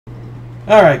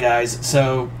Alright guys,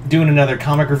 so doing another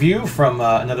comic review from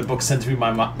another book sent to me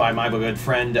by my good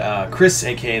friend Chris,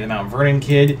 aka the Mount Vernon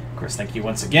Kid. Chris, thank you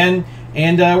once again.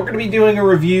 And we're going to be doing a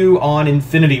review on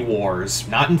Infinity Wars.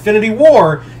 Not Infinity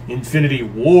War, Infinity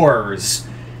Wars.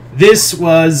 This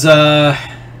was,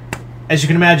 as you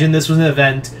can imagine, this was an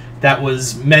event that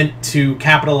was meant to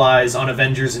capitalize on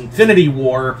Avengers Infinity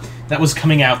War that was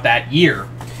coming out that year.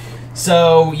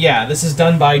 So, yeah, this is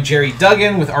done by Gerry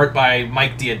Duggan with art by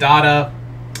Mike Deodato,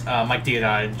 Mike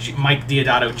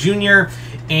Deodato Jr.,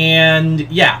 and,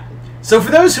 yeah. So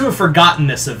for those who have forgotten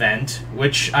this event,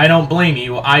 which I don't blame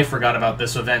you, I forgot about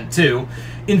this event too,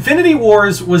 Infinity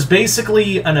Wars was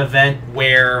basically an event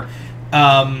where,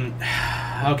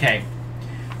 okay,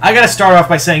 I gotta start off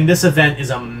by saying this event is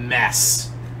a mess.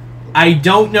 I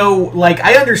don't know, like,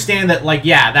 I understand that, like,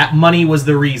 yeah, that money was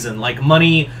the reason, like,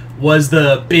 money was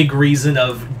the big reason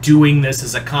of doing this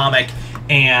as a comic,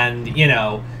 and, you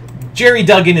know, Gerry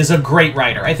Duggan is a great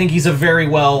writer. I think he's a very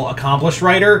well accomplished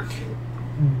writer.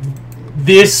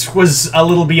 This was a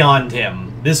little beyond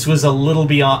him. This was a little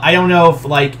beyond... I don't know if,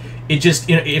 like, it just...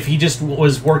 if he just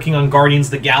was working on Guardians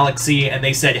of the Galaxy and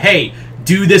they said, hey,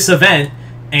 do this event,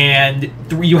 and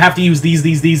you have to use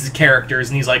these characters,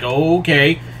 and he's like, oh,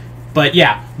 okay. But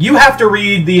yeah, you have to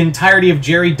read the entirety of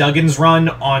Gerry Duggan's run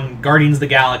on Guardians of the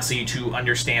Galaxy to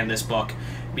understand this book.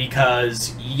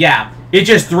 Because, yeah, it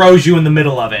just throws you in the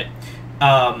middle of it.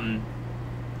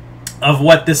 Of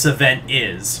what this event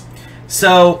is.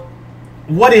 So,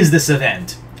 what is this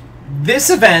event? This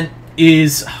event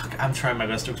is... I'm trying my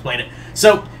best to explain it.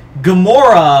 So,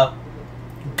 Gamora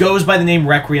goes by the name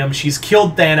Requiem. She's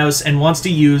killed Thanos and wants to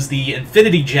use the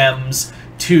Infinity Gems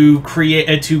to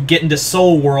create to get into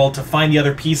Soul World to find the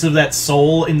other piece of that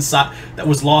soul inside that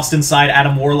was lost inside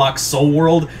Adam Warlock's Soul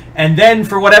World, and then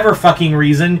for whatever fucking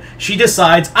reason she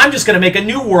decides, I'm just gonna make a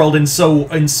new world in Soul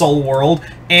World,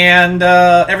 and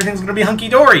everything's gonna be hunky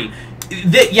dory.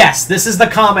 Yes, this is the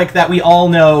comic that we all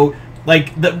know.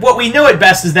 Like, what we know it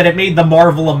best is that it made the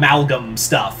Marvel amalgam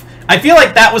stuff. I feel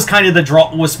like that was kind of the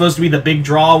draw, was supposed to be the big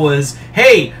draw, was,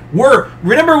 hey,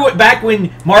 remember what, back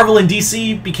when Marvel and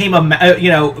DC became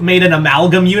made an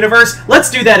amalgam universe? Let's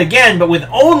do that again, but with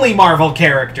only Marvel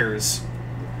characters.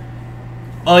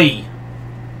 Oy.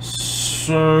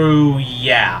 So,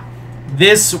 yeah.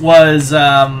 This was,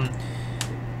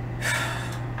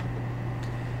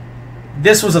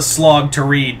 this was a slog to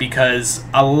read because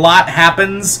a lot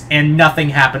happens and nothing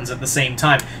happens at the same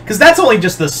time. Because that's only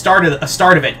just the start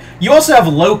of it. You also have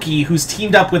Loki, who's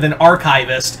teamed up with an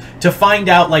archivist to find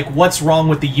out, like, what's wrong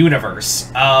with the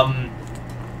universe. That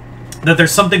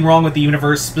there's something wrong with the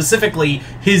universe, specifically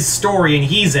his story, and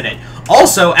he's in it.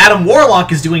 Also, Adam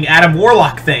Warlock is doing Adam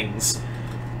Warlock things.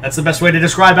 That's the best way to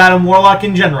describe Adam Warlock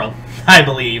in general, I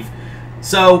believe.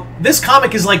 So, this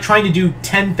comic is like trying to do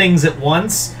 10 things at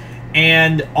once,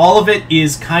 and all of it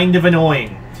is kind of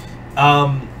annoying.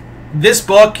 This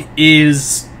book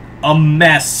is a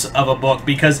mess of a book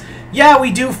because, yeah,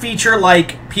 we do feature,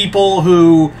 like, people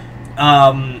who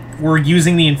were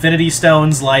using the Infinity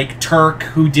Stones, like Turk,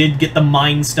 who did get the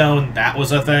Mind Stone. That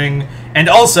was a thing. And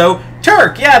also,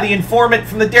 Turk, yeah, the informant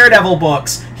from the Daredevil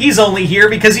books. He's only here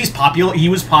because he's popular. He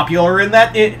was popular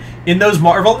in those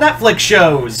Marvel Netflix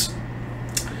shows.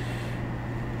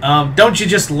 Don't you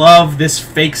just love this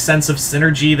fake sense of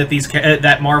synergy that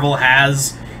that Marvel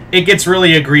has? It gets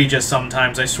really egregious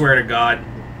sometimes, I swear to God.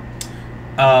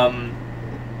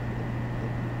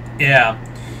 Yeah.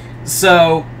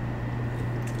 So,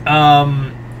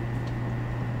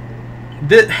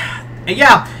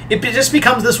 yeah, it just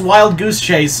becomes this wild goose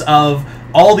chase of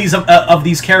all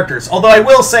these characters. Although I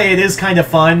will say it is kind of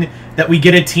fun that we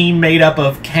get a team made up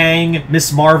of Kang,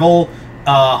 Miss Marvel,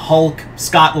 Hulk,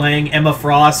 Scott Lang, Emma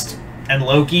Frost, and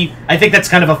Loki. I think that's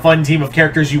kind of a fun team of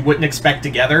characters you wouldn't expect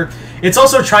together. It's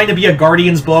also trying to be a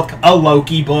Guardians book, a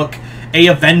Loki book, a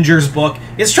Avengers book.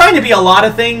 It's trying to be a lot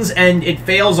of things, and it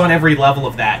fails on every level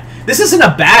of that. This isn't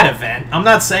a bad event. I'm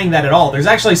not saying that at all. There's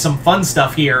actually some fun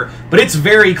stuff here, but it's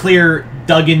very clear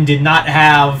Duggan did not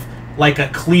have, like, a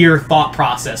clear thought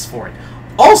process for it.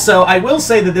 Also, I will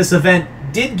say that this event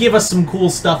did give us some cool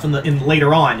stuff in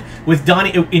later on with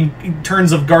Donnie in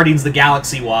terms of Guardians of the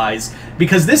Galaxy wise,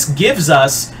 because this gives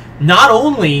us not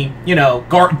only, you know,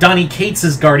 Donnie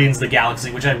Cates' Guardians of the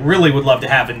Galaxy, which I really would love to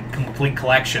have in complete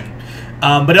collection,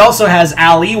 but it also has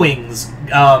Al Ewing's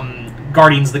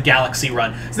Guardians of the Galaxy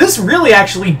run. So this really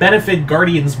actually benefited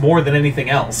Guardians more than anything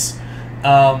else.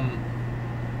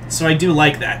 So I do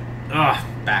like that. Ugh,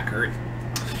 back hurt.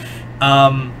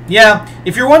 Yeah,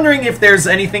 if you're wondering if there's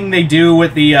anything they do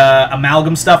with the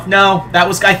amalgam stuff, no, that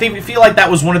was, I feel like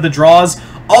that was one of the draws.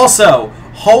 Also,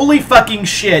 Holy fucking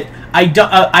shit!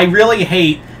 I really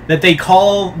hate that they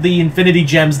call the Infinity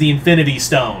Gems the Infinity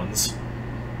Stones.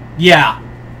 Yeah.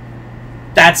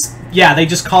 They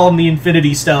just call them the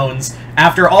Infinity Stones.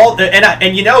 After all,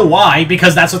 and you know why?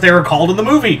 Because that's what they were called in the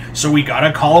movie. So we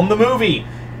gotta call them the movie.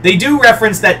 They do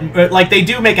reference that, like, they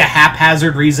do make a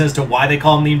haphazard reason as to why they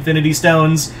call them the Infinity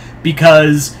Stones,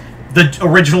 because the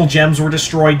original gems were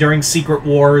destroyed during Secret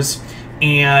Wars,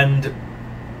 and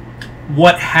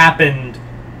what happened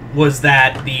was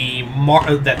that the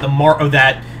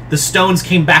stones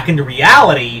came back into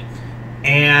reality,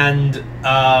 and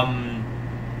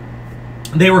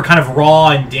they were kind of raw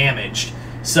and damaged.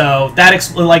 So that's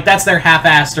their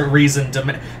half-assed reason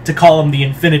to call them the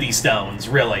Infinity Stones,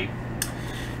 really.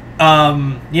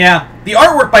 Yeah, the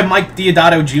artwork by Mike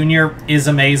Deodato Jr. is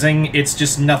amazing. It's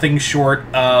just nothing short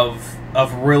of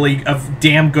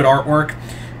damn good artwork.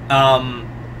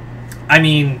 I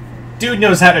mean, dude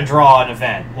knows how to draw an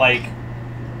event. Like,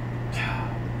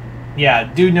 yeah,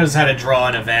 dude knows how to draw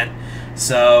an event.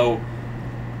 So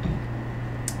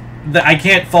I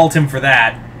can't fault him for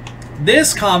that.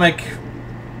 This comic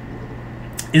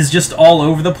is just all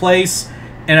over the place,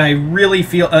 and I really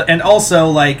feel, and also,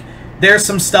 like, there's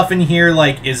some stuff in here,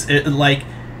 like,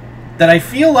 that I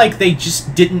feel like they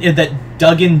just didn't, that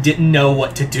Duggan didn't know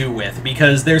what to do with,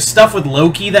 because there's stuff with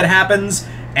Loki that happens,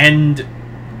 and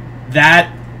that,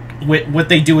 what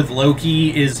they do with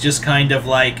Loki is just kind of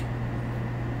like,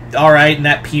 alright, and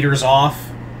that peters off.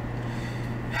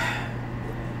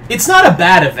 It's not a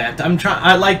bad event.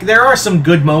 There are some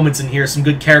good moments in here, some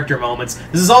good character moments.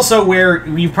 This is also where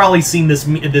you've probably seen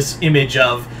this image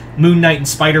of Moon Knight and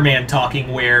Spider-Man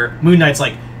talking, where Moon Knight's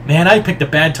like, man, I picked a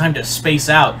bad time to space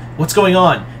out. What's going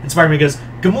on? And Spider-Man goes,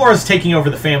 Gamora's taking over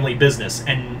the family business.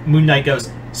 And Moon Knight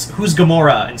goes, who's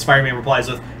Gamora? And Spider-Man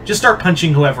replies with, just start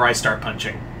punching whoever I start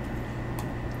punching.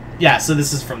 Yeah, so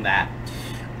this is from that.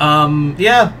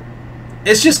 Yeah.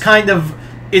 It's just kind of,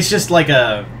 it's just like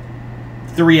a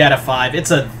 3 out of 5. It's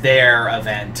a there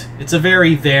event. It's a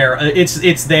very there.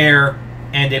 It's there,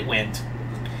 and it went.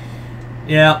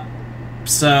 Yeah.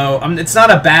 So it's not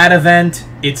a bad event.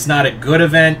 It's not a good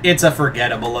event. It's a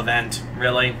forgettable event,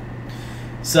 really.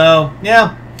 So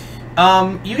yeah.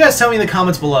 You guys tell me in the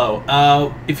comments below.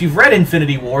 If you've read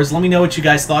Infinity Wars, let me know what you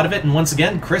guys thought of it. And once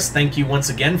again, Chris, thank you once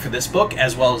again for this book,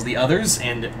 as well as the others,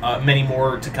 and many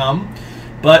more to come.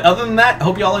 But other than that, I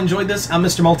hope you all enjoyed this. I'm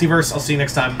Mr. Multiverse. I'll see you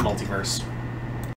next time in Multiverse.